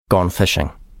Gone Fishing.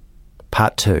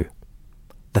 Part 2.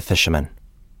 The Fisherman.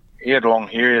 He had long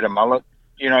hair, he had a mullet.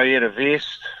 He had a vest.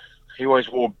 He always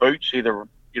wore boots, either,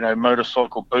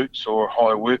 motorcycle boots or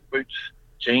high work boots,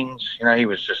 jeans. He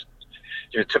was just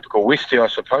your typical Westie, I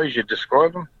suppose you'd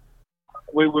describe him.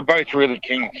 We were both really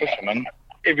keen fishermen.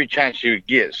 Every chance you would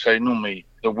get, so normally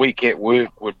the week at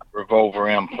work would revolve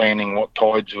around planning what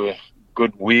tides were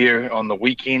good where on the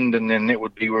weekend, and then that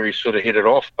would be where he sort of headed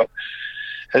off. But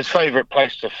his favourite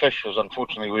place to fish was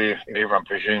unfortunately where everyone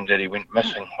presumed that he went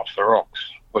missing off the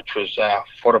rocks, which was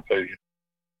Whatipu.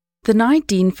 The night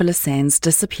Deane Fuller-Sandys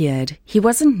disappeared, he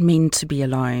wasn't meant to be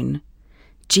alone.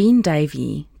 Jean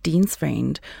Davey, Deane's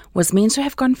friend, was meant to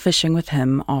have gone fishing with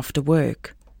him after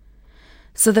work.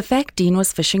 So the fact Deane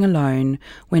was fishing alone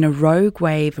when a rogue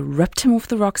wave ripped him off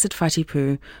the rocks at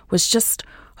Whatipu was just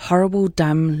horrible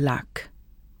dumb luck.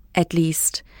 At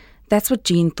least, that's what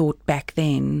Jean thought back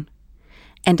then.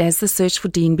 And as the search for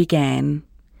Deane began,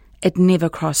 it never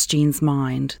crossed Jean's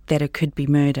mind that it could be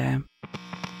murder.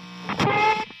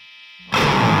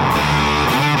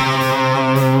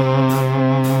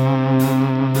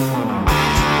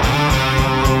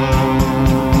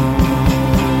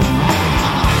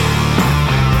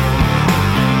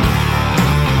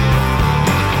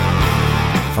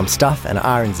 From Stuff and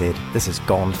RNZ, this is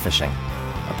Gone Fishing,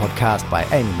 a podcast by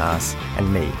Amy Mars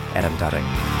and me, Adam Dudding.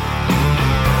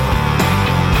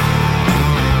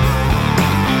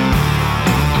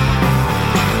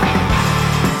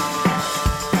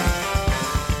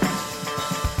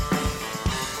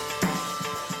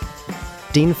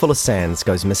 Deane Fuller-Sandys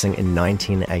goes missing in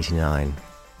 1989.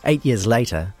 8 years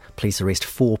later, police arrest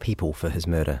 4 people for his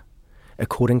murder.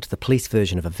 According to the police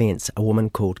version of events, a woman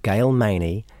called Gail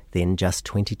Maney, then just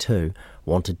 22,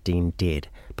 wanted Deane dead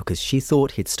because she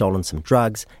thought he'd stolen some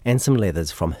drugs and some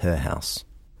leathers from her house.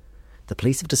 The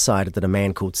police have decided that a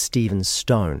man called Stephen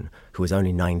Stone, who was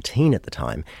only 19 at the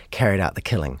time, carried out the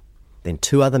killing. Then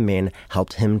 2 other men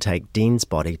helped him take Deane's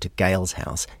body to Gail's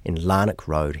house in Larnoch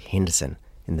Road, Henderson,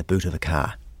 in the boot of a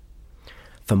car.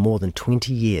 For more than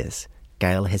 20 years,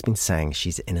 Gail has been saying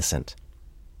she's innocent.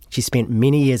 She spent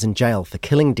many years in jail for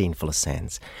killing Deane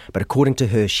Fuller-Sandys, but according to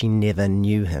her, she never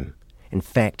knew him. In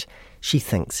fact, she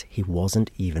thinks he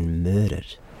wasn't even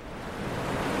murdered.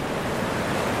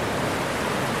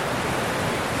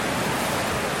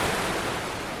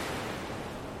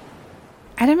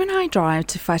 Adam and I drive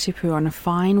to Whatipu on a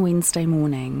fine Wednesday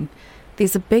morning.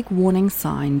 There's a big warning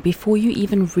sign before you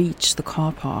even reach the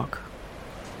car park.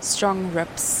 Strong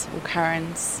rips or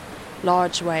currents,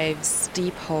 large waves,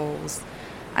 steep holes,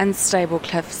 unstable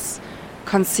cliffs,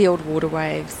 concealed water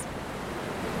waves.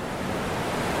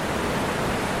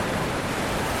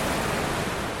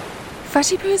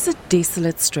 Whatipu is a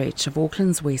desolate stretch of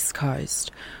Auckland's west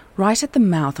coast, right at the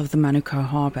mouth of the Manukau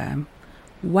harbour.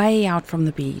 Way out from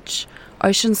the beach,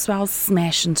 ocean swells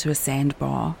smash into a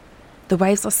sandbar. The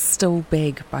waves are still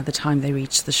big by the time they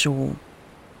reach the shore.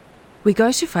 We go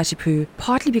to Whatipu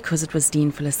partly because it was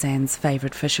Deane Fuller-Sandys'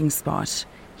 favourite fishing spot.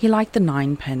 He liked the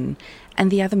 9-pin and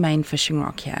the other main fishing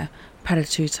rock here,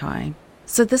 Paratutai.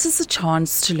 So this is a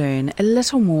chance to learn a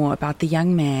little more about the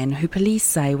young man who police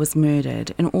say was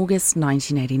murdered in August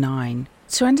 1989.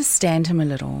 To understand him a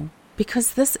little,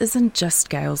 because this isn't just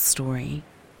Gail's story.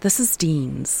 This is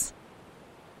Deane's.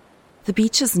 The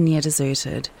beach is near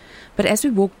deserted, but as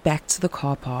we walk back to the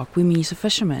car park, we meet a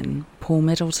fisherman, Paul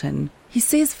Middleton. He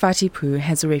says Whatipu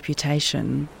has a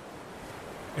reputation.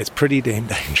 It's pretty damn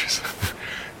dangerous.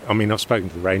 I mean, I've spoken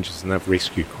to the rangers and they've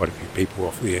rescued quite a few people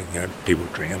off there, people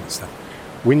drown and stuff.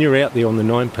 When you're out there on the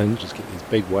 9-pin, you just get these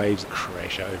big waves that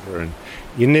crash over and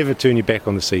you never turn your back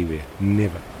on the sea there,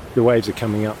 never. The waves are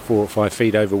coming up 4 or 5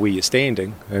 feet over where you're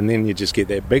standing, and then you just get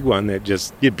that big one that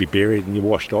just, you'd be buried and you're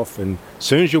washed off, and as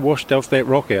soon as you're washed off that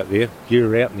rock out there,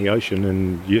 you're out in the ocean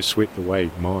and you're swept away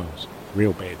miles.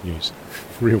 Real bad news.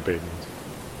 Real bad news.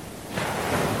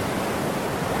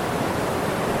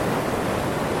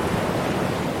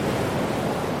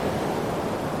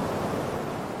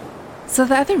 So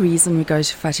the other reason we go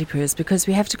to Whatipu is because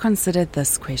we have to consider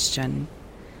this question.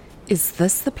 Is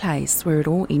this the place where it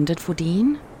all ended for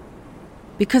Deane?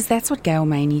 Because that's what Gail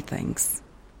Maney thinks.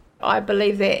 I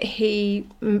believe that he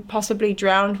possibly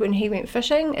drowned when he went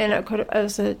fishing, and it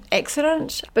was an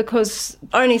accident, because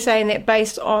only saying that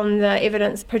based on the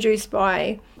evidence produced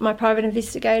by my private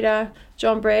investigator,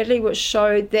 John Bradley, which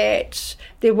showed that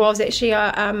there was actually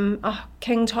a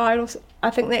king tide, I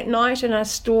think, that night, and a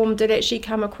storm did actually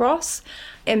come across.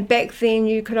 And back then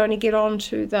you could only get on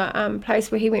to the place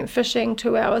where he went fishing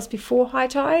 2 hours before high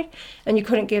tide, and you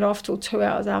couldn't get off till 2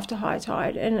 hours after high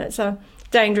tide, and it's a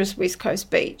dangerous West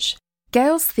Coast beach.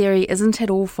 Gail's theory isn't at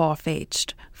all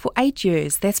far-fetched. For 8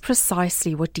 years, that's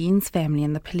precisely what Deane's family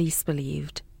and the police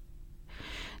believed.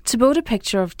 To build a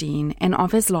picture of Deane and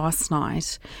of his last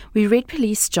night, we read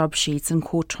police job sheets and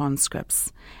court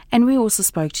transcripts, and we also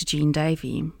spoke to Jean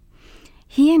Davey.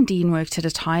 He and Deane worked at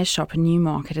a tyre shop in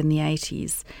Newmarket in the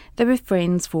 80s. They were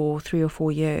friends for 3 or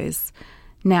 4 years.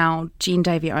 Now, Jean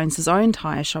Davey owns his own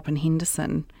tyre shop in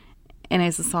Henderson. And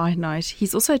as a side note,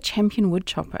 he's also a champion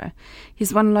woodchopper.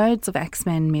 He's won loads of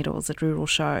Axeman medals at rural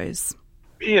shows.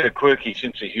 He had a quirky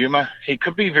sense of humour. He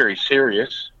could be very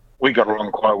serious. We got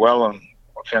along quite well and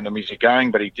I found him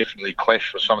easygoing, but he definitely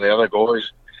clashed with some of the other guys.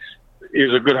 He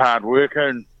was a good hard worker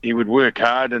and he would work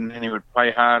hard and then he would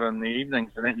play hard in the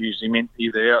evenings, and that usually meant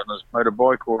either out on his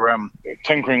motorbike or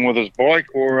tinkering with his bike,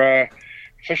 or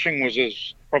fishing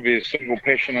was probably his single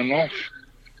passion in life.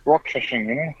 Rock fishing,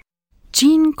 you know.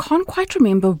 Jean can't quite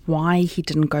remember why he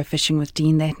didn't go fishing with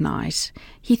Deane that night.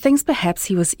 He thinks perhaps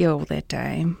he was ill that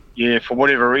day. Yeah, for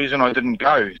whatever reason I didn't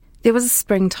go. There was a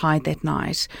spring tide that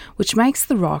night, which makes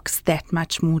the rocks that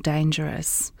much more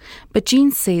dangerous. But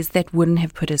Jean says that wouldn't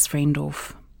have put his friend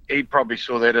off. He probably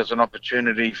saw that as an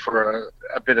opportunity for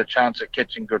a better chance at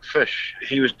catching good fish.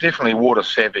 He was definitely water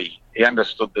savvy. He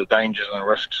understood the dangers and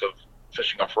risks of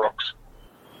fishing off rocks.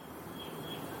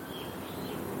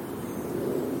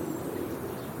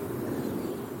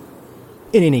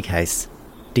 In any case,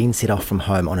 Deane set off from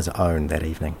home on his own that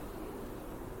evening.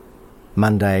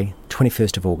 Monday,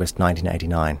 21st of August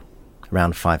 1989,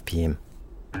 around 5 p.m.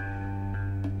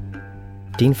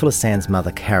 Deane Fuller-Sandys'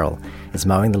 mother, Carol, is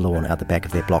mowing the lawn out the back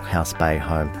of their Blockhouse Bay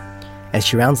home. As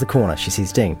she rounds the corner, she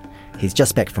sees Deane. He's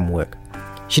just back from work.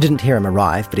 She didn't hear him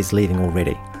arrive, but he's leaving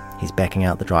already. He's backing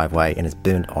out the driveway in his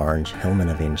burnt orange Hillman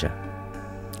Avenger.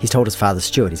 He's told his father,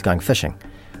 Stuart, he's going fishing.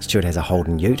 Stuart has a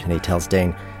Holden ute, and he tells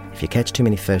Deane, if you catch too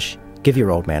many fish, give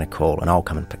your old man a call and I'll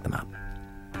come and pick them up.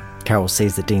 Carol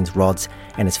sees that Deane's rods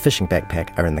and his fishing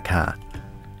backpack are in the car.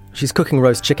 She's cooking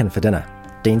roast chicken for dinner,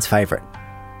 Deane's favourite.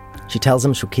 She tells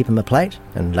him she'll keep him a plate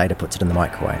and later puts it in the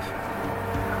microwave.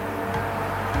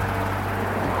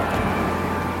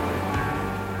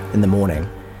 In the morning,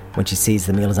 when she sees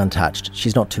the meal is untouched,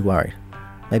 she's not too worried.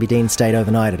 Maybe Deane stayed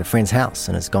overnight at a friend's house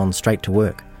and has gone straight to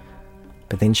work.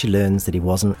 But then she learns that he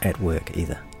wasn't at work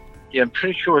either. Yeah, I'm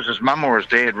pretty sure it was his mum or his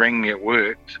dad rang me at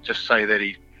work to just say that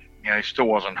he still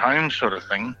wasn't home, sort of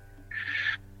thing.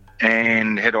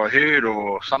 And had I heard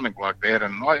or something like that,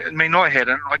 and I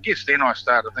hadn't. I guess then I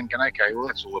started thinking, okay, well,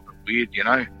 that's all a bit weird, you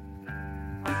know.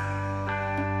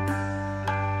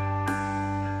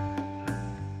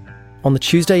 On the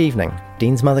Tuesday evening,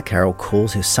 Deane's mother Carol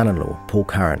calls her son-in-law, Paul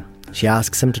Curran. She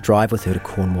asks him to drive with her to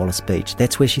Cornwallis Beach.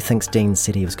 That's where she thinks Deane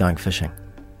said he was going fishing.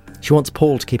 She wants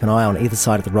Paul to keep an eye on either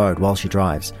side of the road while she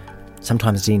drives.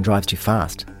 Sometimes Deane drives too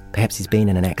fast. Perhaps he's been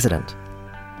in an accident.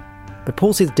 But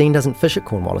Paul says Deane doesn't fish at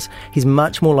Cornwallis. He's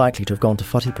much more likely to have gone to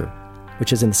Whatipu,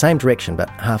 which is in the same direction but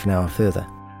half an hour further.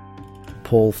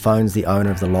 Paul phones the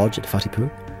owner of the lodge at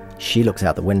Whatipu. She looks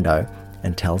out the window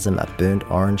and tells him a burnt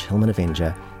orange Hillman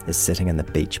Avenger is sitting in the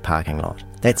beach parking lot.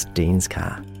 That's Deane's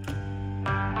car.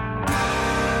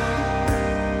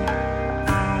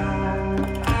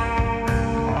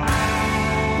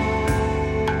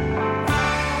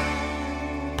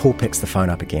 Paul picks the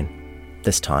phone up again.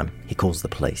 This time, he calls the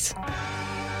police.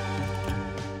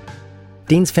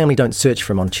 Deane's family don't search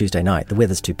for him on Tuesday night. The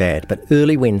weather's too bad. But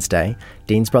early Wednesday,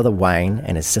 Deane's brother Wayne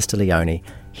and his sister Leonie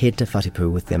head to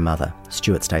Whatipu with their mother.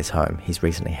 Stuart stays home. He's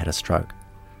recently had a stroke.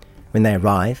 When they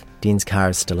arrive, Deane's car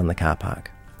is still in the car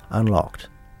park, unlocked.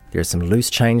 There is some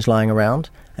loose change lying around,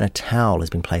 and a towel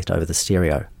has been placed over the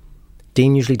stereo.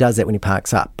 Deane usually does that when he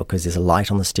parks up because there's a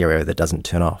light on the stereo that doesn't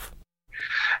turn off.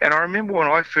 And I remember when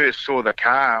I first saw the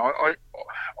car,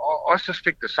 I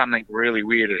suspected something really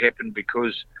weird had happened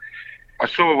because I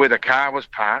saw where the car was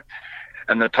parked,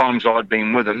 and the times I'd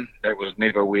been with him, that was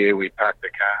never where we parked the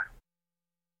car.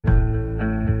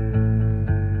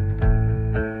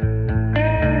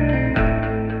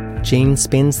 Jean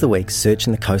spends the week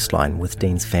searching the coastline with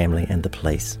Deane's family and the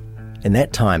police. In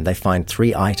that time, they find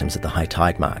 3 items at the high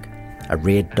tide mark: a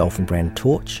red Dolphin brand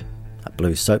torch, a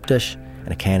blue soap dish,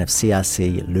 and a can of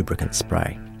CRC lubricant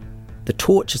spray. The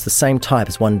torch is the same type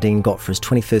as one Deane got for his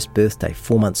 21st birthday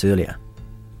 4 months earlier.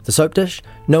 The soap dish,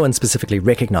 no one specifically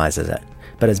recognises it,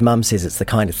 but his mum says it's the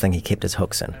kind of thing he kept his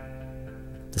hooks in.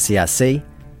 The CRC,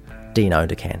 Deane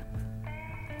owned a can.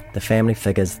 The family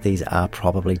figures these are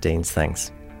probably Deane's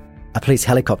things. A police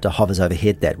helicopter hovers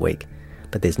overhead that week,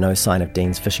 but there's no sign of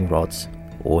Deane's fishing rods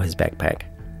or his backpack.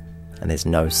 And there's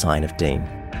no sign of Deane.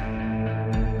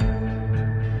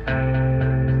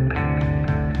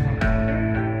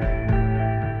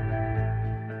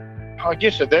 I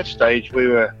guess at that stage we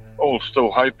were all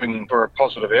still hoping for a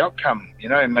positive outcome.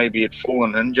 Maybe he'd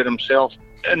fallen and injured himself.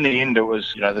 In the end, it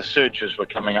was, the searchers were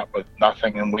coming up with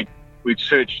nothing, and we'd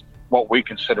searched what we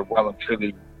considered well and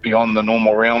truly beyond the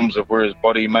normal realms of where his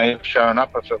body may have shown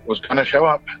up if it was going to show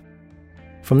up.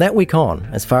 From that week on,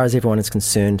 as far as everyone is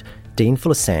concerned, Deane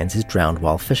Fuller-Sandys is drowned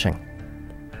while fishing.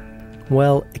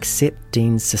 Well, except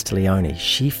Deane's sister Leonie,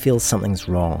 she feels something's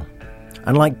wrong.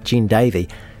 Unlike Jean Davey,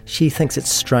 she thinks it's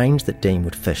strange that Deane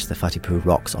would fish the Whatipu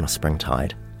rocks on a spring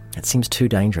tide. It seems too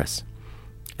dangerous.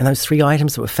 And those 3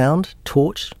 items that were found,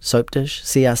 torch, soap dish,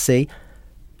 CRC,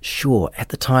 sure, at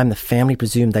the time the family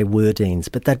presumed they were Deane's,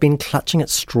 but they'd been clutching at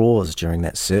straws during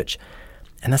that search.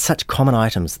 And they're such common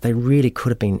items that they really could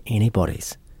have been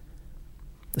anybody's.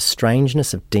 The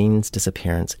strangeness of Deane's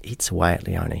disappearance eats away at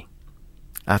Leonie.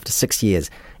 After 6 years,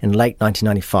 in late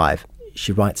 1995,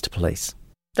 she writes to police.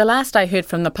 The last I heard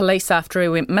from the police after he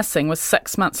went missing was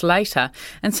 6 months later,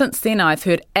 and since then I've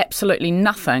heard absolutely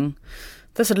nothing.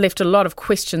 This had left a lot of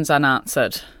questions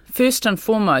unanswered. First and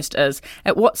foremost is,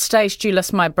 at what stage do you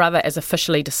list my brother as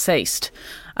officially deceased?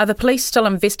 Are the police still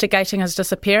investigating his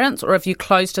disappearance, or have you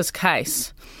closed his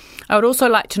case? I would also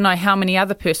like to know how many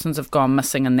other persons have gone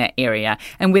missing in that area,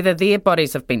 and whether their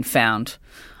bodies have been found.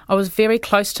 I was very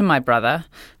close to my brother.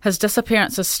 His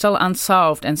disappearance is still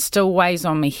unsolved and still weighs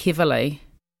on me heavily.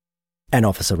 An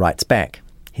officer writes back.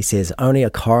 He says only a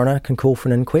coroner can call for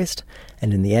an inquest,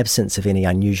 and in the absence of any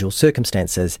unusual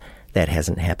circumstances, that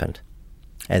hasn't happened.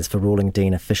 As for ruling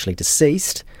Deane officially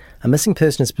deceased, a missing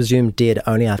person is presumed dead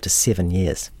only after 7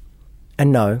 years.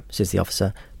 And no, says the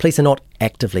officer, police are not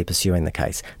actively pursuing the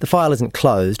case. The file isn't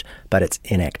closed, but it's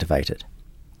inactivated.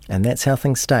 And that's how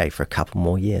things stay for a couple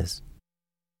more years.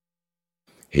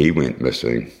 He went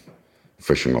missing,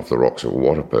 fishing off the rocks of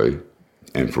Whatipu,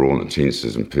 and for all intents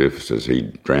and purposes, he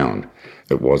drowned.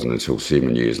 It wasn't until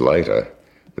 7 years later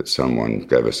that someone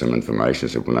gave us some information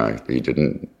and said, well, no, he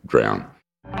didn't drown.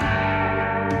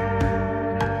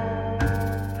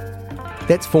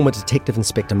 That's former Detective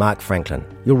Inspector Mark Franklin.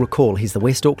 You'll recall he's the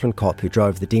West Auckland cop who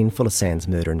drove the Deane Fuller-Sandys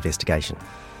murder investigation.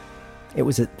 It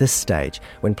was at this stage,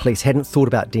 when police hadn't thought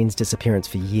about Deane's disappearance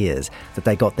for years, that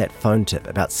they got that phone tip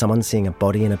about someone seeing a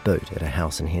body in a boot at a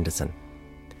house in Henderson.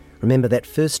 Remember, that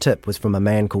first tip was from a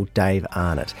man called Dave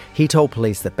Arnott. He told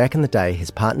police that back in the day, his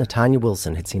partner Tanya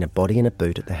Wilson had seen a body in a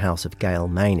boot at the house of Gail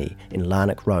Maney in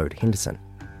Larnoch Road, Henderson.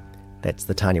 That's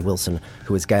the Tanya Wilson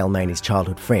who was Gail Maney's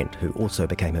childhood friend, who also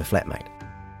became her flatmate.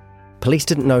 Police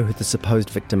didn't know who the supposed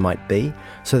victim might be,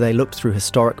 so they looked through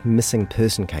historic missing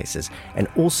person cases and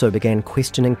also began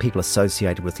questioning people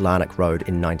associated with Larnoch Road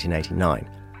in 1989.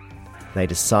 They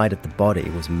decided the body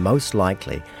was most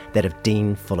likely that of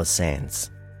Deane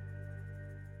Fuller-Sandys.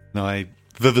 I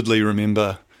vividly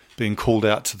remember being called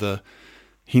out to the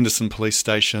Henderson police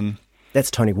station.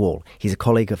 That's Tony Wall. He's a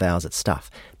colleague of ours at Stuff.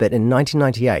 But in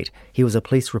 1998, he was a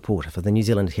police reporter for the New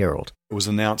Zealand Herald. It was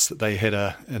announced that they had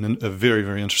a very,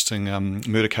 very interesting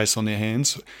murder case on their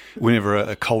hands. Whenever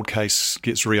a cold case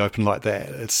gets reopened like that,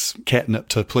 it's catnip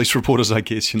to police reporters, I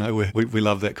guess. We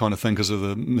love that kind of thing because of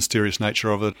the mysterious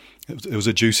nature of it. It was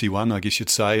a juicy one, I guess you'd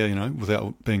say,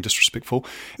 without being disrespectful.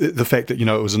 The fact that,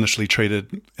 it was initially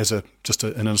treated as just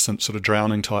an innocent sort of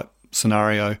drowning type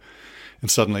scenario, and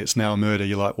suddenly it's now a murder,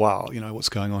 you're like, wow, what's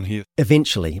going on here?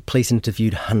 Eventually, police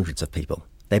interviewed hundreds of people.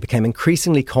 They became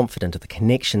increasingly confident of the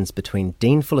connections between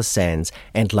Deane Fuller-Sandys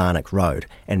and Larnoch Road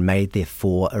and made their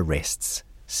 4 arrests.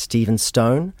 Stephen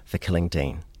Stone for killing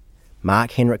Deane,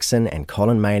 Mark Henriksen and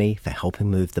Colin Maney for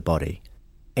helping move the body,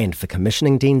 and for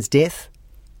commissioning Deane's death,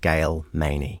 Gail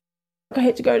Maney. I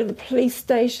had to go to the police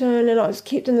station and I was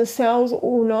kept in the cells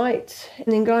all night and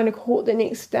then going to court the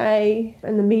next day,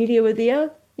 and the media were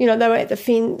there. They were at the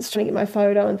fence trying to get my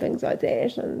photo and things like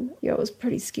that, and it was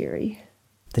pretty scary.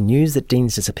 The news that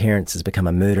Deane's disappearance has become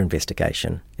a murder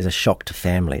investigation is a shock to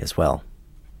family as well.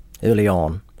 Early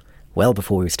on, well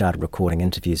before we started recording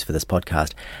interviews for this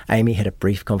podcast, Amy had a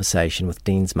brief conversation with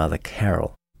Deane's mother,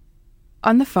 Carol.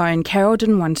 On the phone, Carol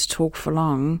didn't want to talk for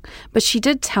long, but she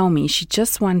did tell me she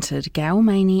just wanted Gail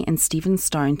Maney and Stephen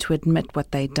Stone to admit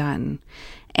what they'd done,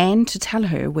 and to tell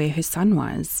her where her son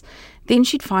was. Then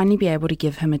she'd finally be able to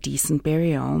give him a decent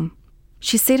burial.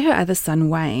 She said her other son,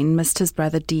 Wayne, missed his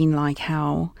brother Deane like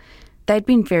hell. They'd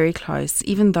been very close,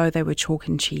 even though they were chalk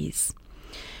and cheese.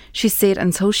 She said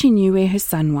until she knew where her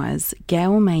son was,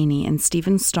 Gail Maney and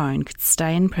Stephen Stone could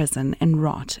stay in prison and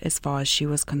rot as far as she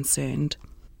was concerned.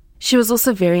 She was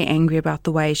also very angry about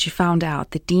the way she found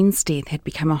out that Deane's death had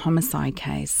become a homicide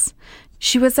case.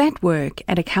 She was at work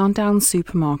at a Countdown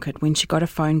supermarket when she got a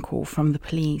phone call from the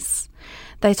police.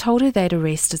 They told her they'd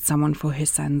arrested someone for her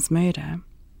son's murder.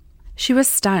 She was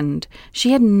stunned. She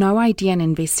had no idea an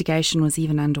investigation was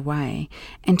even underway.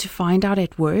 And to find out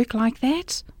at work like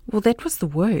that, well, that was the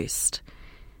worst.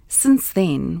 Since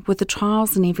then, with the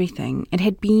trials and everything, it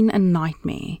had been a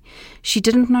nightmare. She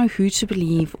didn't know who to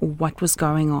believe or what was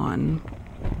going on.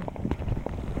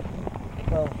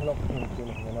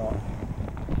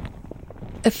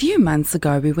 A few months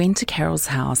ago, we went to Carol's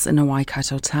house in a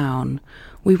Waikato town.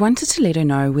 We wanted to let her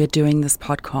know we're doing this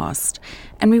podcast,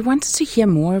 and we wanted to hear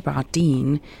more about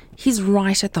Deane. He's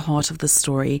right at the heart of the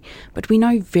story, but we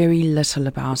know very little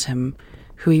about him.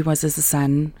 Who he was as a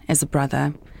son, as a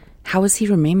brother. How is he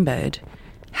remembered?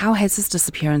 How has his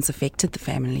disappearance affected the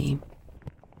family?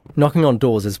 Knocking on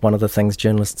doors is one of the things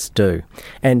journalists do,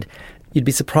 and you'd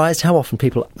be surprised how often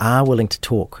people are willing to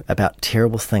talk about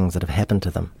terrible things that have happened to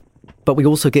them. But we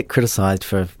also get criticised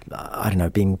for,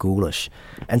 being ghoulish,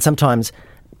 and sometimes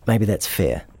maybe that's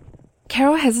fair.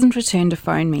 Carol hasn't returned a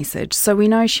phone message, so we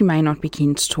know she may not be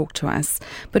keen to talk to us,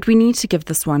 but we need to give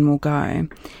this one more go.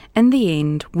 In the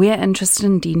end, we're interested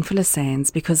in Deane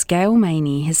Fuller-Sandys because Gail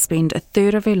Maney has spent a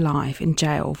third of her life in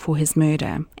jail for his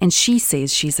murder, and she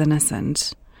says she's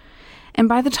innocent. And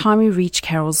by the time we reach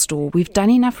Carol's door, we've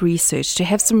done enough research to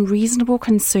have some reasonable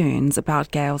concerns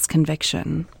about Gail's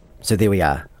conviction. So there we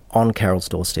are, on Carol's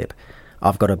doorstep.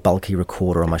 I've got a bulky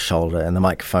recorder on my shoulder and the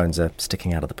microphones are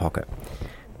sticking out of the pocket.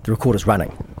 The recorder's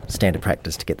running, standard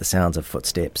practice to get the sounds of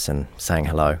footsteps and saying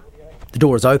hello. The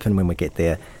door is open when we get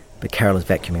there, but Carol is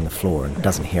vacuuming the floor and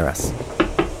doesn't hear us.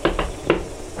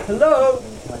 Hello?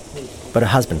 But her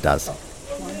husband does.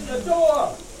 In the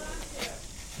door!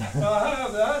 I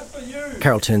have that for you.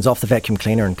 Carol turns off the vacuum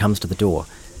cleaner and comes to the door.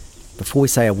 Before we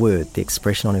say a word, the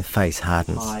expression on her face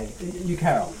hardens. Hi, you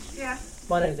Carol? Yeah.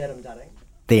 My name's Adam Dunning.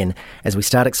 Then, as we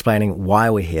start explaining why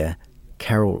we're here,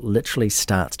 Carol literally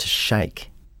starts to shake.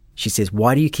 She says,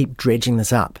 "Why do you keep dredging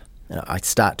this up?" And I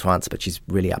start to answer, but she's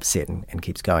really upset and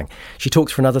keeps going. She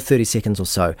talks for another 30 seconds or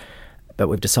so, but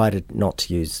we've decided not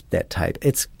to use that tape.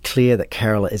 It's clear that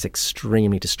Carol is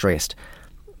extremely distressed,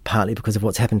 partly because of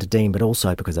what's happened to Deane, but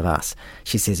also because of us.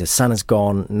 She says her son is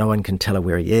gone, no one can tell her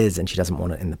where he is, and she doesn't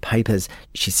want it in the papers.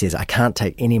 She says, "I can't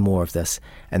take any more of this,"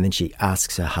 and then she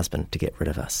asks her husband to get rid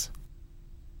of us.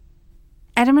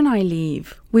 Adam and I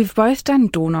leave. We've both done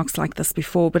door knocks like this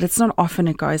before, but it's not often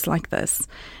it goes like this,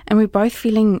 and we're both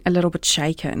feeling a little bit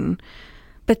shaken.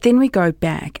 But then we go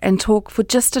back and talk for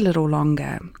just a little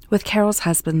longer, with Carol's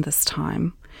husband this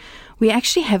time. We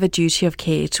actually have a duty of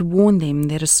care to warn them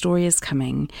that a story is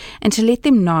coming and to let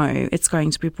them know it's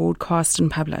going to be broadcast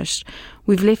and published.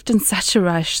 We've left in such a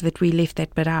rush that we left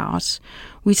that bit out.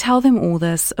 We tell them all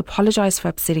this, apologise for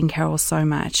upsetting Carol so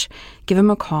much, give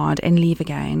him a card and leave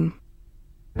again.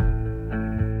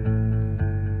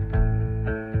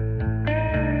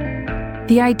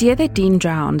 The idea that Deane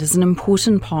drowned is an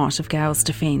important part of Gail's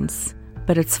defence,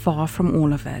 but it's far from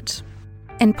all of it.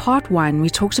 In part 1, we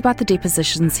talked about the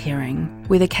depositions hearing,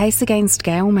 where the case against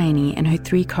Gail Maney and her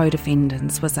 3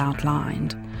 co-defendants was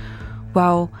outlined.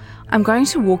 Well, I'm going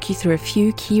to walk you through a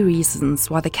few key reasons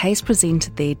why the case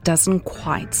presented there doesn't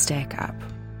quite stack up.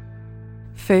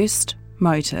 First,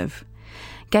 motive.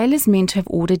 Gail is meant to have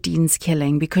ordered Deane's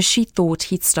killing because she thought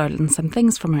he'd stolen some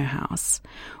things from her house.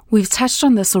 We've touched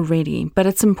on this already, but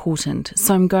it's important,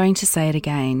 so I'm going to say it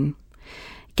again.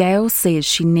 Gail says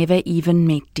she never even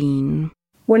met Deane.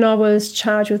 When I was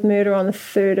charged with murder on the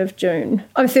 3rd of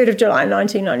July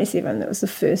 1997, that was the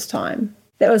first time.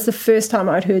 That was the first time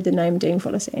I'd heard the name Deane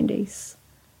Fuller-Sandys.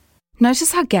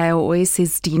 Notice how Gail always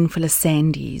says Deane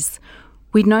Fuller-Sandys.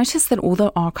 We'd noticed that all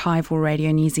the archival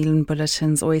Radio New Zealand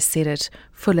bulletins always said it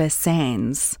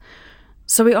Fuller-Sands.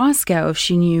 So we asked Gail if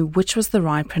she knew which was the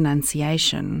right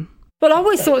pronunciation. Well, I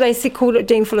always thought they called it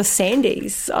Deane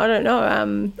Fuller-Sandys. I don't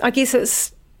know. I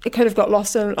guess it could have got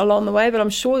lost along the way, but I'm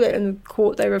sure that in the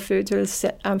court they referred to it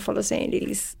as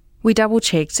Fuller-Sandys. We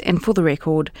double-checked, and for the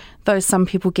record, though some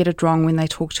people get it wrong when they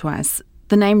talk to us,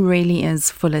 the name really is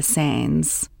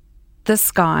Fuller-Sands.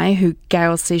 This guy, who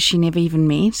Gail says she never even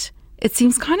met, it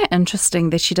seems kind of interesting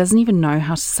that she doesn't even know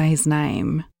how to say his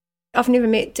name. I've never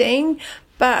met Deane,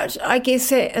 but I guess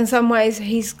that in some ways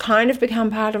he's kind of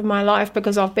become part of my life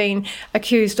because I've been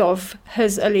accused of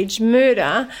his alleged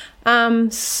murder.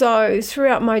 So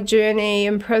throughout my journey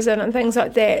in prison and things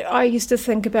like that, I used to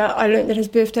think about, I learnt that his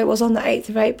birthday was on the 8th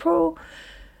of April.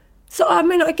 So, I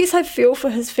mean, I guess I feel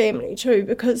for his family too,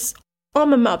 because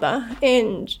I'm a mother,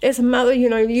 and as a mother,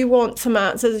 you want some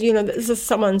answers, this is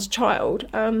someone's child.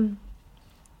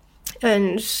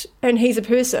 And he's a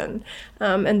person,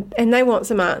 and they want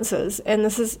some answers, and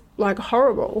this is,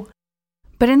 horrible.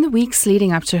 But in the weeks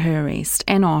leading up to her arrest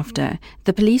and after,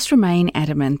 the police remain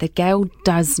adamant that Gail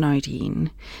does know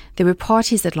Deane. There were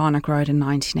parties at Larnoch Road in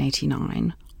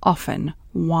 1989, often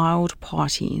wild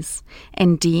parties.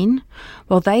 And Deane,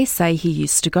 well, they say he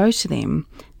used to go to them.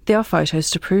 There are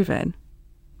photos to prove it.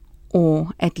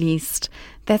 Or, at least,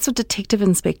 that's what Detective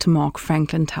Inspector Mark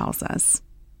Franklin tells us.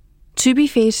 To be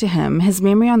fair to him, his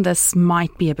memory on this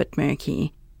might be a bit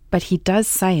murky, but he does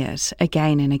say it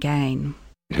again and again.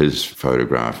 His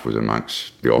photograph was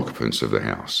amongst the occupants of the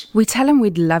house. We tell him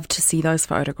we'd love to see those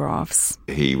photographs.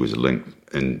 He was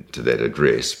linked into that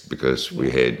address because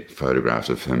we had photographs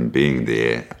of him being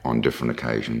there on different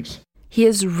occasions. He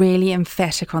is really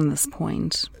emphatic on this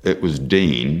point. It was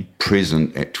Deane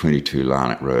present at 22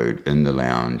 Larnoch Road in the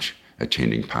lounge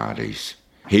attending parties.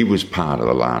 He was part of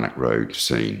the Larnoch Road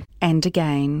scene. And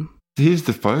again. Here's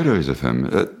the photos of him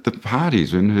at the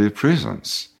parties in her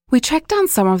presence. We tracked down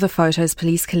some of the photos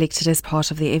police collected as part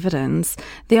of the evidence.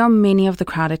 There are many of the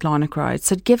crowd at Larnoch Road,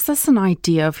 so it gives us an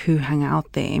idea of who hung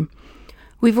out there.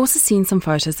 We've also seen some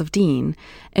photos of Deane.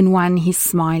 In one, he's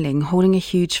smiling, holding a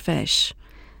huge fish.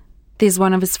 There's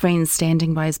one of his friends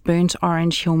standing by his burnt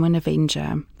orange Hillman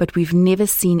Avenger, but we've never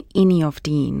seen any of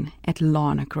Deane at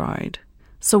Larnoch Road.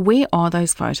 So where are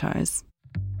those photos?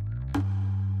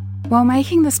 While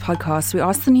making this podcast, we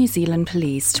asked the New Zealand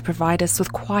police to provide us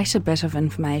with quite a bit of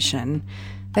information.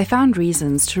 They found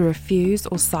reasons to refuse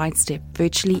or sidestep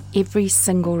virtually every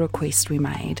single request we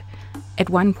made. At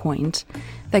one point,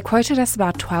 they quoted us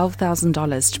about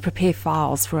 $12,000 to prepare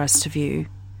files for us to view.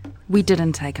 We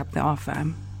didn't take up the offer.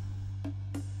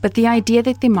 But the idea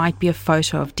that there might be a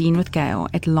photo of Deane with Gail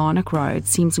at Larnoch Road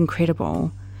seems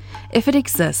incredible. If it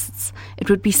exists, it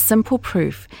would be simple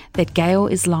proof that Gail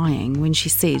is lying when she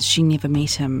says she never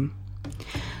met him.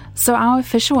 So our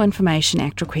Official Information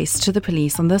Act request to the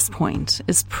police on this point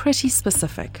is pretty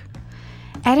specific.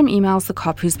 Adam emails the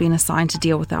cop who's been assigned to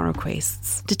deal with our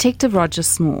requests, Detective Roger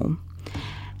Small.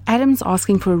 Adam's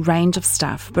asking for a range of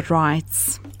stuff, but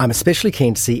writes, I'm especially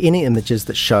keen to see any images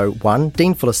that show 1.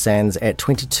 Deane Fuller-Sandys at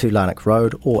 22 Larnoch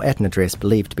Road or at an address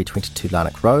believed to be 22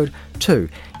 Larnoch Road. 2.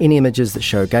 Any images that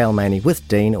show Gail Maney with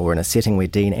Deane or in a setting where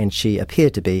Deane and she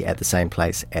appear to be at the same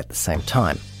place at the same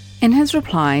time. In his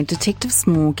reply, Detective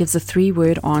Small gives a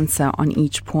 3-word answer on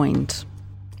each point.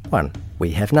 1.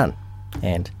 We have none.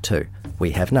 And 2.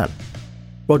 We have none.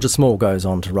 Roger Small goes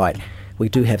on to write, we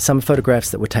do have some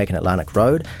photographs that were taken at Larnoch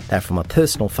Road. They're from a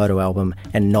personal photo album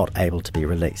and not able to be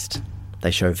released. They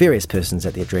show various persons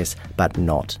at the address, but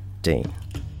not Deane.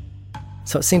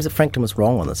 So it seems that Franklin was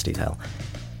wrong on this detail.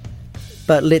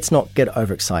 But let's not get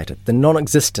overexcited. The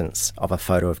non-existence of a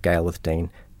photo of Gail with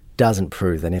Deane doesn't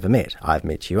prove they never met. I've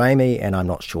met you, Amy, and I'm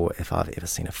not sure if I've ever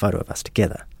seen a photo of us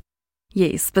together.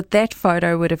 Yes, but that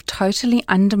photo would have totally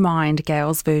undermined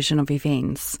Gail's version of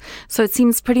events, so it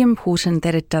seems pretty important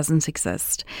that it doesn't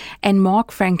exist. And Mark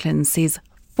Franklin says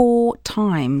 4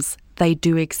 times they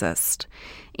do exist.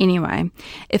 Anyway,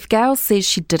 if Gail says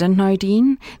she didn't know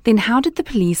Deane, then how did the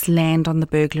police land on the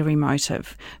burglary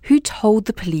motive? Who told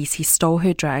the police he stole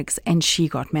her drugs and she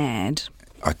got mad?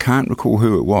 I can't recall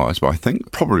who it was, but I think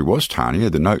it probably was Tanya.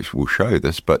 The notes will show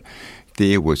this, but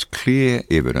there was clear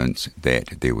evidence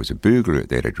that there was a burglar at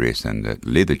that address and that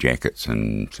leather jackets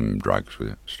and some drugs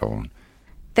were stolen.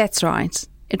 That's right.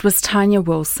 It was Tanya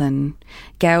Wilson,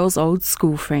 Gail's old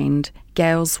school friend,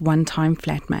 Gail's one-time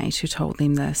flatmate, who told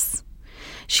them this.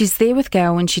 She's there with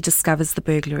Gail when she discovers the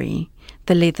burglary.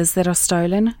 The leathers that are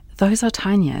stolen, those are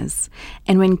Tanya's.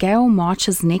 And when Gail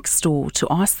marches next door to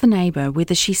ask the neighbour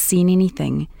whether she's seen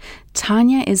anything,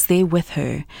 Tanya is there with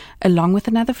her, along with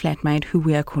another flatmate who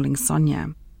we are calling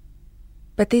Sonia.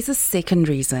 But there's a second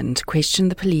reason to question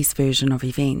the police version of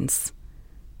events.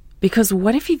 Because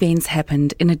what if events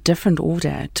happened in a different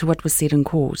order to what was said in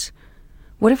court?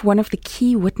 What if one of the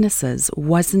key witnesses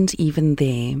wasn't even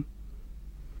there?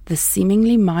 The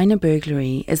seemingly minor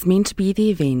burglary is meant to be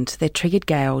the event that triggered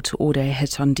Gail to order a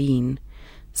hit on Deane.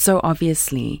 So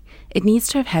obviously, it needs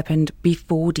to have happened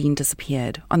before Deane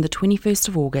disappeared on the 21st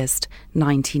of August,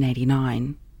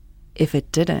 1989. If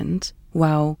it didn't,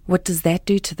 well, what does that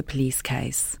do to the police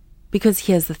case? Because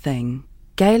here's the thing.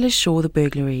 Gail is sure the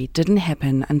burglary didn't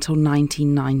happen until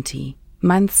 1990,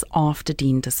 months after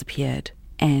Deane disappeared,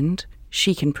 and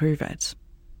she can prove it.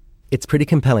 It's pretty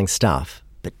compelling stuff,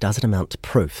 but does it amount to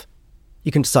proof?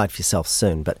 You can decide for yourself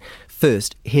soon, but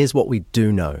first, here's what we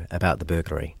do know about the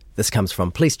burglary. This comes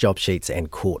from police job sheets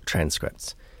and court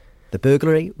transcripts. The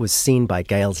burglary was seen by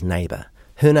Gail's neighbour.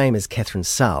 Her name is Catherine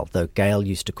Saal, though Gail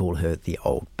used to call her the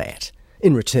old bat.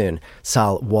 In return,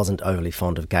 Saal wasn't overly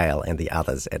fond of Gail and the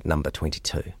others at number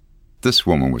 22. This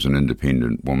woman was an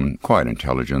independent woman, quite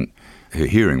intelligent. Her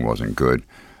hearing wasn't good,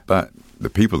 but the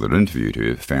people that interviewed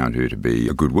her found her to be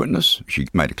a good witness. She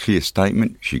made a clear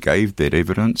statement. She gave that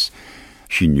evidence.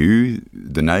 She knew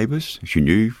the neighbours. She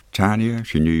knew Tanya.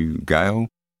 She knew Gail.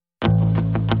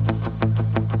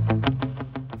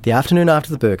 The afternoon after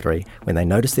the burglary, when they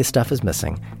notice their stuff is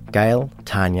missing, Gail,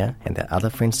 Tanya and their other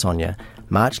friend Sonia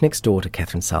march next door to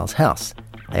Catherine Sal's house.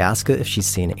 They ask her if she's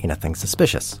seen anything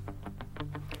suspicious.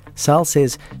 Sal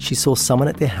says she saw someone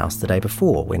at their house the day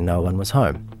before when no one was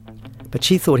home. But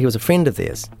she thought he was a friend of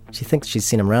theirs. She thinks she's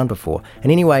seen him round before.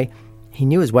 And anyway, he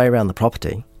knew his way around the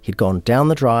property. He'd gone down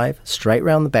the drive, straight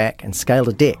round the back and scaled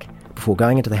a deck before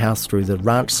going into the house through the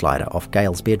ranch slider off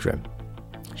Gail's bedroom.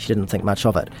 She didn't think much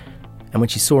of it. And when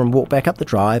she saw him walk back up the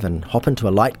drive and hop into a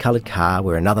light-coloured car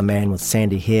where another man with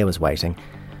sandy hair was waiting,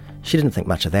 she didn't think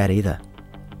much of that either.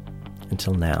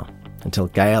 Until now. Until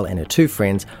Gail and her two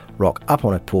friends rock up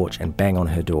on her porch and bang on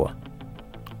her door.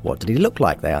 What did he look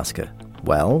like, they ask her.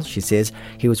 Well, she says,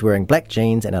 he was wearing black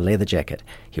jeans and a leather jacket.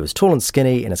 He was tall and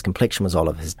skinny and his complexion was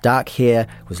olive. His dark hair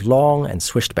was long and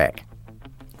swished back.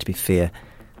 To be fair,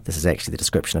 this is actually the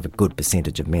description of a good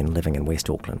percentage of men living in West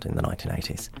Auckland in the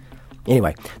 1980s.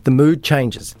 Anyway, the mood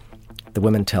changes. The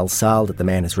women tell Sal that the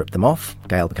man has ripped them off.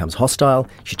 Gail becomes hostile.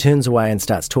 She turns away and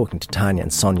starts talking to Tanya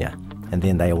and Sonia, and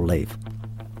then they all leave.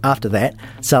 After that,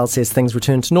 Sal says things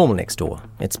return to normal next door.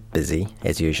 It's busy,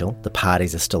 as usual. The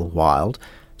parties are still wild.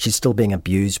 She's still being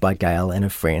abused by Gail and her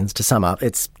friends. To sum up,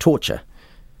 it's torture.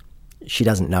 She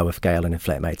doesn't know if Gail and her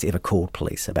flatmates ever called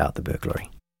police about the burglary.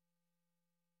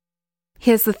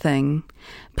 Here's the thing.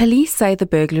 Police say the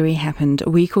burglary happened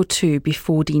a week or two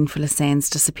before Deane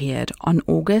Fuller-Sandys disappeared on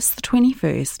August the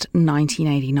 21st,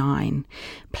 1989.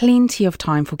 Plenty of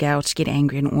time for Gail to get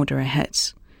angry and order a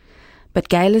hit. But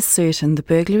Gail is certain the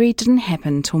burglary didn't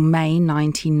happen till May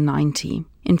 1990.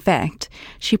 In fact,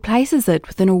 she places it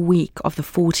within a week of the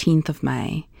 14th of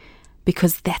May,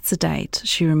 because that's a date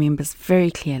she remembers very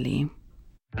clearly.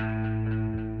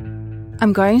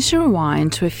 I'm going to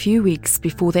rewind to a few weeks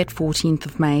before that 14th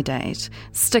of May date.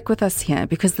 Stick with us here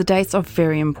because the dates are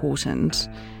very important.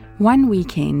 One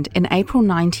weekend in April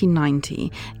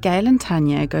 1990, Gail and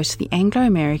Tanya go to the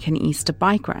Anglo-American Easter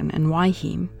bike run in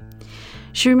Waihi.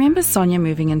 She remembers Sonia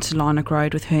moving into Larnoch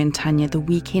Road with her and Tanya the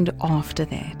weekend after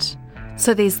that.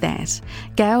 So there's that.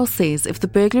 Gail says if the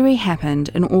burglary happened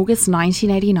in August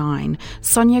 1989,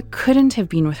 Sonia couldn't have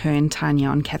been with her and Tanya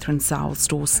on Catherine Sal's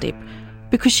doorstep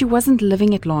because she wasn't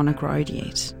living at Larnoch Road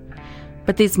yet.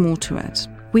 But there's more to it.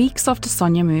 Weeks after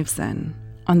Sonia moves in,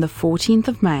 on the 14th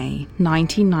of May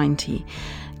 1990,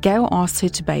 Gail asks her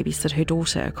to babysit her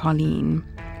daughter, Colleen.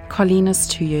 Colleen is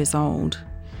 2 years old.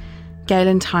 Gail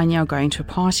and Tanya are going to a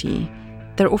party.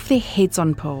 They're off their heads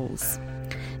on pills.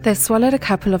 They swallowed a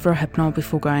couple of Rohypnol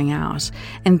before going out,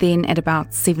 and then at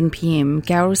about 7 p.m,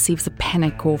 Gail receives a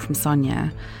panic call from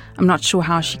Sonia. I'm not sure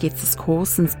how she gets this call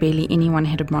since barely anyone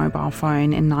had a mobile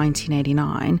phone in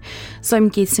 1989, so I'm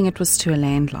guessing it was to a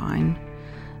landline.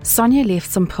 Sonia left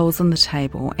some pills on the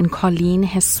table and Colleen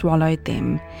has swallowed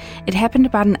them. It happened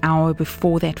about an hour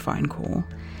before that phone call.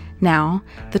 Now,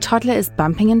 the toddler is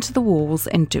bumping into the walls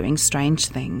and doing strange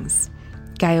things.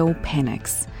 Gail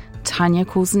panics. Tanya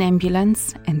calls an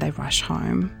ambulance and they rush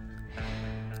home.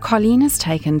 Colleen is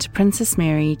taken to Princess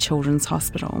Mary Children's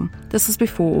Hospital. This was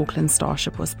before Auckland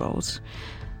Starship was built.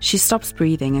 She stops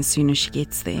breathing as soon as she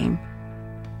gets there.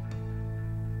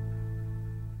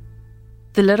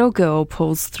 The little girl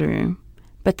pulls through,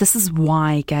 but this is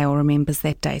why Gail remembers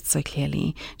that date so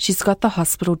clearly. She's got the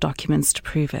hospital documents to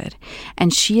prove it,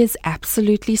 and she is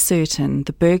absolutely certain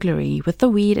the burglary with the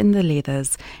weed and the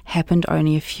leathers happened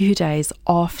only a few days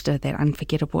after that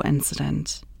unforgettable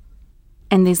incident.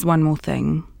 And there's one more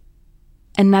thing.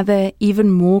 Another, even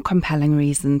more compelling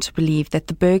reason to believe that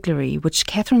the burglary, which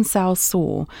Catherine Sal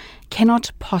saw,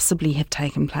 cannot possibly have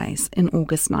taken place in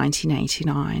August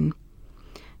 1989.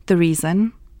 The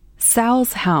reason?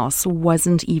 Sal's house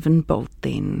wasn't even built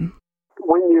then.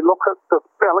 When you look at the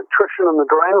electrician and the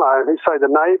drain layer who say the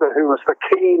neighbour who was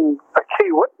a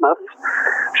key witness,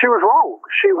 she was wrong.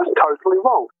 She was totally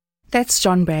wrong. That's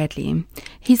John Bradley.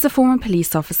 He's a former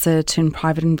police officer turned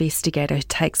private investigator who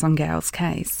takes on Gail's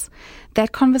case.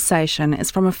 That conversation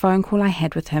is from a phone call I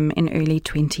had with him in early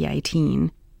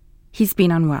 2018. He's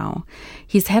been unwell.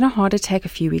 He's had a heart attack a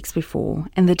few weeks before,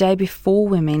 and the day before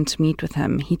we're meant to meet with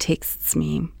him, he texts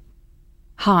me.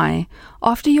 Hi,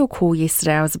 after your call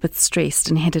yesterday I was a bit stressed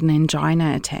and had an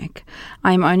angina attack.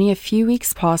 I am only a few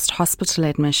weeks past hospital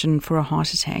admission for a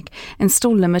heart attack and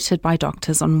still limited by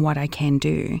doctors on what I can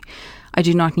do. I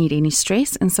do not need any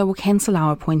stress and so will cancel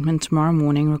our appointment tomorrow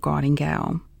morning regarding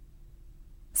Gail.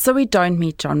 So we don't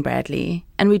meet John Bradley,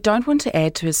 and we don't want to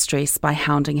add to his stress by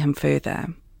hounding him further.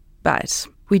 But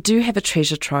we do have a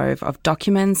treasure trove of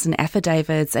documents and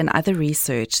affidavits and other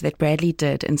research that Bradley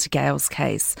did into Gail's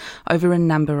case over a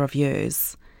number of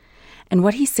years. And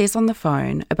what he says on the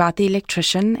phone about the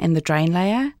electrician and the drain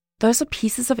layer, those are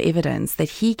pieces of evidence that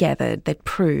he gathered that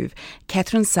prove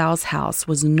Catherine Sal's house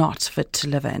was not fit to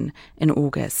live in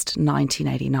August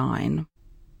 1989.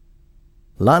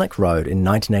 Larnoch Road in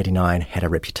 1989 had a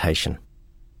reputation.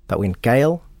 But when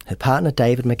Gail, her partner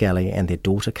David McGalley and their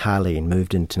daughter Carleen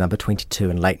moved into number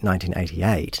 22 in late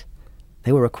 1988,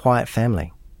 they were a quiet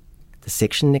family. The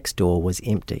section next door was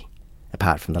empty,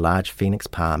 apart from the large phoenix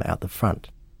palm out the front.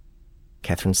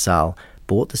 Catherine Sal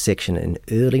bought the section in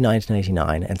early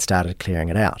 1989 and started clearing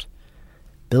it out.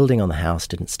 Building on the house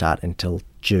didn't start until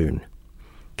June.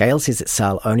 Gail says that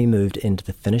Sal only moved into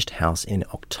the finished house in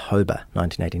October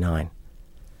 1989.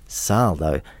 Sal,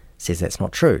 though, says that's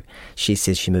not true. She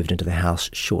says she moved into the house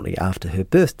shortly after her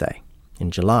birthday,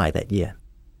 in July that year.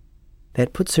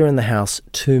 That puts her in the house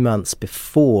 2 months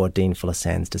before Deane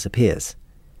Fuller-Sandys disappears,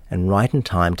 and right in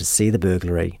time to see the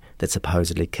burglary that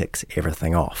supposedly kicks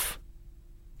everything off.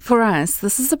 For us,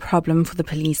 this is a problem for the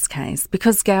police case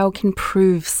because Gail can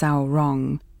prove Sal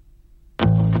wrong.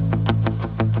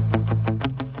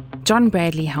 John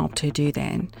Bradley helped her do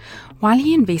that. While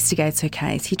he investigates her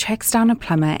case, he tracks down a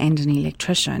plumber and an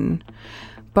electrician.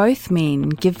 Both men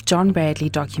give John Bradley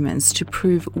documents to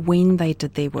prove when they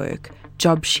did their work,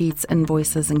 job sheets,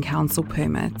 invoices and council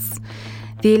permits.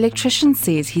 The electrician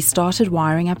says he started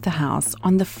wiring up the house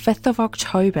on the 5th of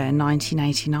October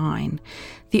 1989.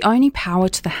 The only power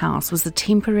to the house was a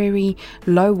temporary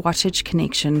low wattage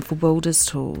connection for builder's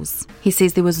tools. He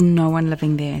says there was no one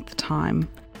living there at the time.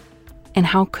 And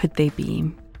how could there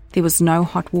be? There was no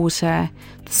hot water,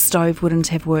 the stove wouldn't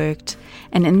have worked,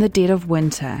 and in the dead of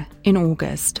winter, in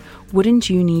August, wouldn't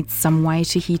you need some way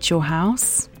to heat your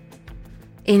house?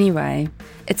 Anyway,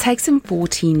 it takes him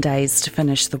 14 days to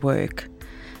finish the work.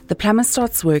 The plumber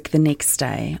starts work the next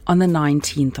day, on the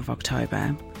 19th of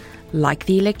October. Like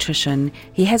the electrician,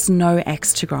 he has no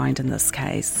axe to grind in this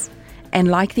case. And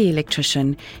like the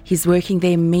electrician, he's working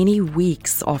there many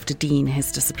weeks after Deane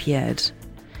has disappeared.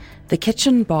 The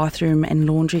kitchen, bathroom and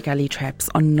laundry gully traps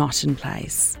are not in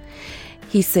place.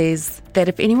 He says that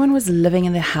if anyone was living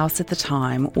in the house at the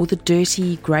time, all the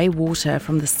dirty grey water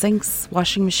from the sinks,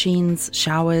 washing machines,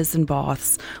 showers and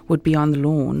baths would be on the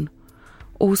lawn.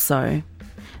 Also,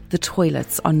 the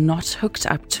toilets are not hooked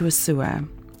up to a sewer.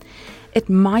 It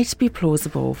might be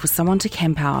plausible for someone to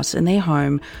camp out in their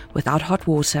home without hot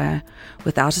water,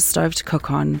 without a stove to cook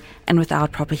on, and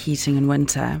without proper heating in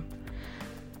winter.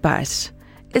 But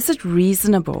is it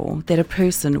reasonable that a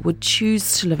person would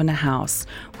choose to live in a house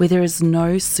where there is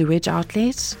no sewage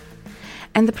outlet?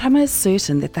 And the plumber is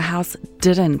certain that the house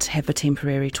didn't have a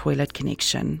temporary toilet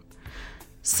connection.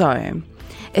 So,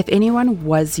 if anyone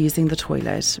was using the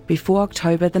toilet before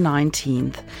October the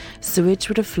 19th, sewage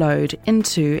would have flowed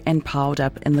into and piled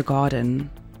up in the garden.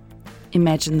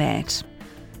 Imagine that.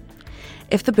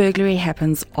 If the burglary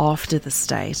happens after this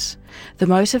date, the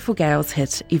motive for Gail's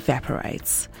hit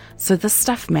evaporates. So this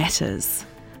stuff matters.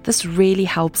 This really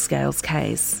helps Gail's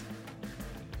case.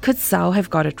 Could Sal have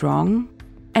got it wrong?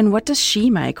 And what does she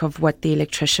make of what the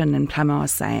electrician and plumber are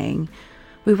saying?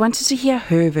 We wanted to hear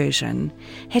her version.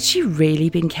 Had she really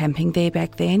been camping there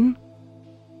back then?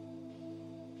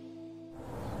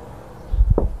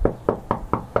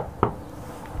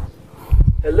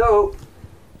 Hello?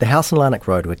 The house on Larnoch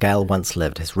Road where Gail once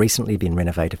lived has recently been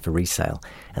renovated for resale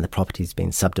and the property's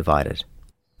been subdivided.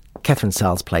 Catherine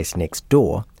Sal's place next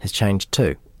door has changed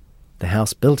too. The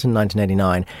house, built in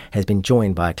 1989, has been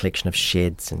joined by a collection of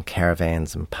sheds and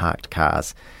caravans and parked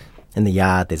cars. In the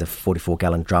yard there's a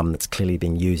 44-gallon drum that's clearly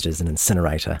being used as an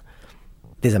incinerator.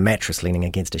 There's a mattress leaning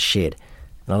against a shed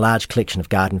and a large collection of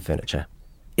garden furniture.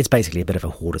 It's basically a bit of a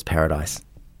hoarder's paradise.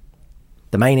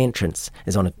 The main entrance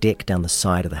is on a deck down the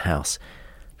side of the house.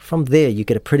 From there you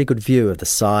get a pretty good view of the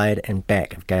side and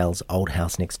back of Gail's old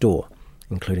house next door,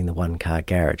 including the one-car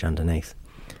garage underneath.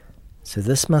 So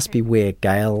this must be where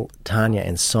Gail, Tanya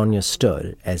and Sonia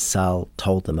stood as Sal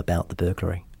told them about the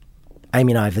burglary.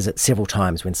 Amy and I visit several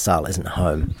times when Sal isn't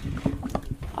home.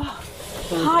 Oh,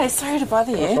 hi, sorry to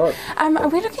bother you. Right. Are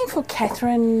we looking for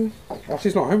Catherine? Oh,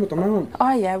 she's not home at the moment.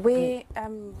 Oh yeah, we...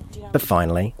 do you know... But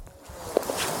finally...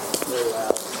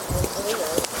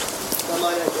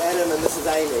 My name's Adam and this is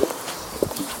Amy.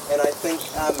 And I think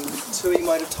Tui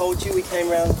might have told you we came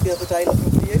round the other day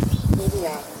looking for you.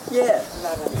 Yeah.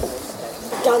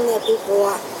 Done that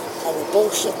before, and the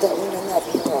bullshit that went in that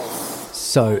before.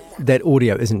 So that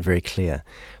audio isn't very clear,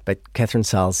 but Catherine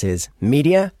Sall says,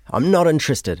 "Media? I'm not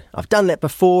interested. I've done that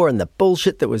before, and the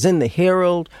bullshit that was in the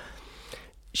Herald."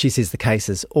 She says the case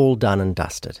is all done and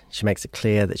dusted. She makes it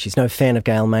clear that she's no fan of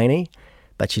Gail Maney,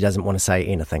 but she doesn't want to say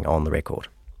anything on the record.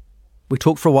 We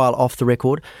talked for a while off the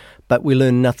record, but we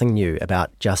learned nothing new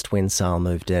about just when Sall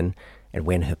moved in and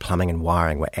when her plumbing and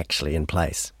wiring were actually in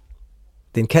place.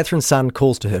 Then Catherine's son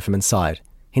calls to her from inside.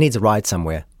 He needs a ride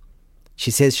somewhere. She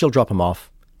says she'll drop him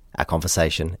off. Our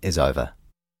conversation is over.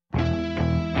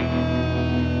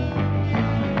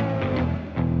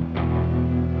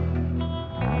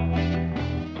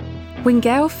 When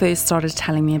Gail first started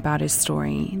telling me about her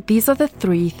story, these are the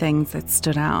three things that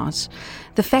stood out.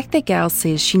 The fact that Gail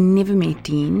says she never met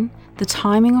Deane, the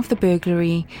timing of the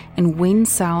burglary, and when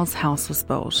Sall's house was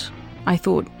built. I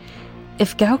thought,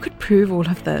 if Gail could prove all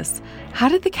of this, how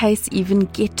did the case even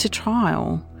get to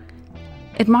trial?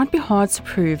 It might be hard to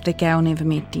prove that Gail never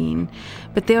met Deane,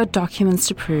 but there are documents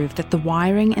to prove that the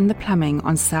wiring and the plumbing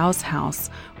on Sall's house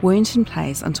weren't in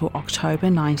place until October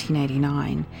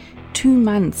 1989, 2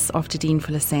 months after Deane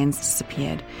Fuller-Sandys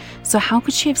disappeared. So how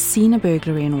could she have seen a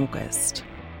burglary in August?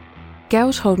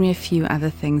 Gail told me a few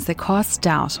other things that cast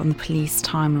doubt on the police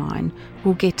timeline.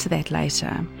 We'll get to that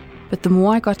later. But the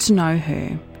more I got to know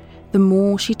her, the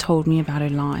more she told me about her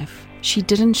life. She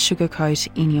didn't sugarcoat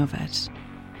any of it.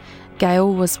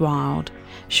 Gail was wild.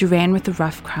 She ran with a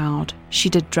rough crowd. She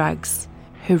did drugs.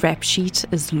 Her rap sheet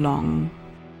is long.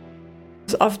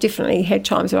 I've definitely had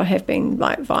times where I have been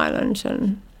violent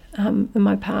and in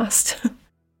my past.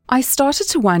 I started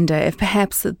to wonder if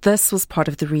perhaps this was part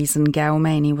of the reason Gail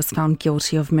Maney was found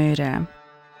guilty of murder.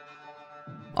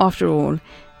 After all,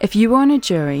 if you were on a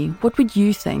jury, what would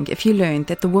you think if you learned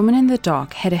that the woman in the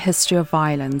dock had a history of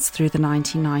violence through the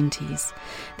 1990s,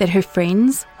 that her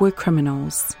friends were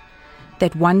criminals,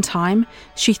 that one time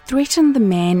she threatened the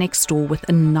man next door with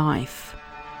a knife,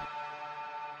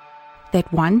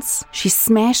 that once she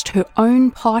smashed her own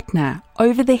partner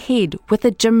over the head with a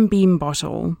Jim Beam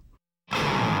bottle?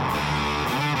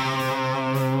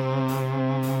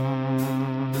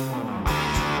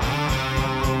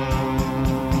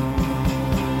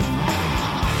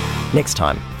 Next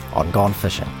time on Gone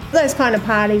Fishing. Those kind of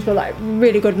parties were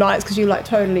really good nights because you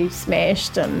totally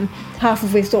smashed and half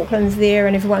of West Auckland's there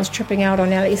and everyone's tripping out on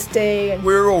LSD.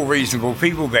 We were all reasonable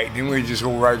people back then. We just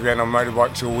all rode around on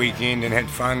motorbikes all weekend and had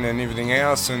fun and everything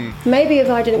else. And maybe if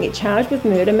I didn't get charged with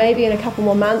murder, maybe in a couple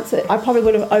more months I probably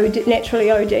would have naturally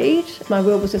OD'd. My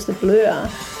world was just a blur.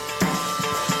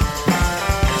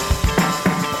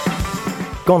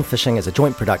 Gone Fishing is a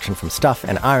joint production from Stuff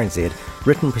and RNZ,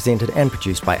 written, presented and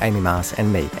produced by Amy Mars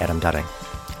and me, Adam Dudding.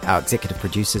 Our executive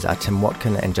producers are Tim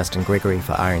Watkin and Justin Gregory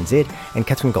for RNZ and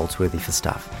Catherine Goldsworthy for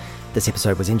Stuff. This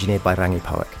episode was engineered by Rangi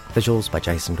Powick, visuals by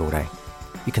Jason Dore.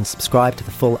 You can subscribe to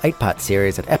the full 8-part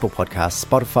series at Apple Podcasts,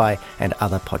 Spotify and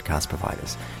other podcast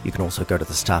providers. You can also go to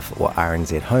the Stuff or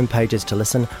RNZ homepages to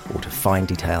listen or to find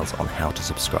details on how to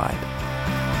subscribe.